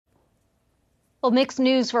Well, mixed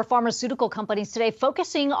news for pharmaceutical companies today,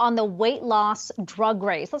 focusing on the weight loss drug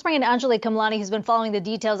race. Let's bring in Anjalee Khemlani, who's been following the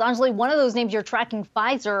details. Anjalee, one of those names you're tracking,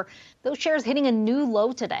 Pfizer, those shares hitting a new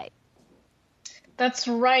low today. That's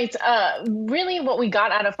right. Really, what we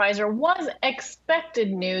got out of Pfizer was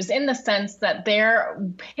expected news in the sense that their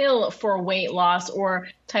pill for weight loss or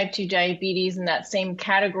type 2 diabetes in that same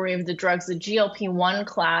category of the drugs, the GLP-1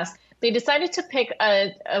 class, they decided to pick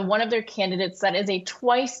one of their candidates that is a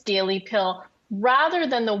twice daily pill rather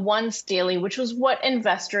than the once daily, which was what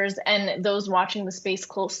investors and those watching the space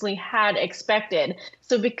closely had expected.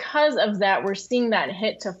 So because of that, we're seeing that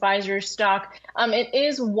hit to Pfizer's stock. It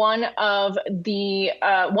is one of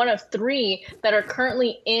three that are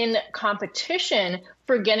currently in competition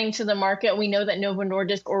for getting to the market. We know that Novo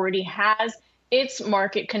Nordisk already has its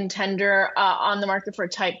market contender on the market for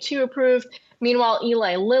type 2 approved. Meanwhile,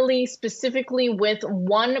 Eli Lilly, specifically with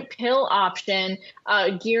one pill option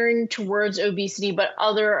gearing towards obesity, but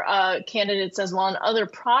other candidates as well and other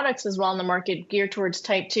products as well in the market geared towards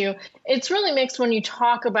type 2. It's really mixed when you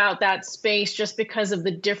talk about that space just because of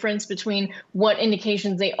the difference between what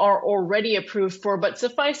indications they are already approved for. But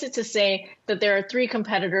suffice it to say that there are three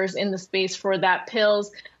competitors in the space for that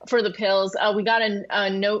pills. For the pills, we got a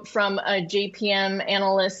note from a JPM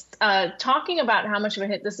analyst talking about how much of a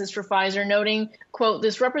hit this is for Pfizer, noting, quote,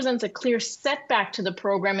 "This represents a clear setback to the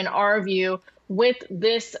program in our view, with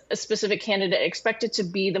this specific candidate expected to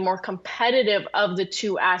be the more competitive of the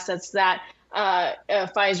two assets that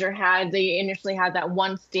Pfizer had. They initially had that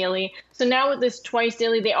once daily. So now with this twice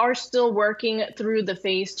daily, they are still working through the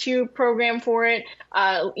phase 2 program for it.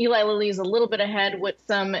 Eli Lilly is a little bit ahead with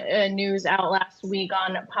some news out last week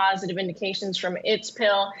on positive indications from its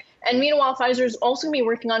pill. And meanwhile, Pfizer is also going to be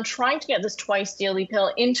working on trying to get this twice daily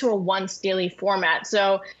pill into a once daily format.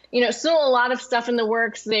 So, still a lot of stuff in the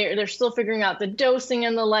works. They're still figuring out the dosing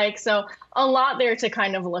and the like. So a lot there to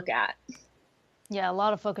kind of look at. Yeah, a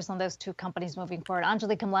lot of focus on those two companies moving forward.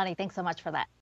 Anjalee Khemlani, thanks so much for that.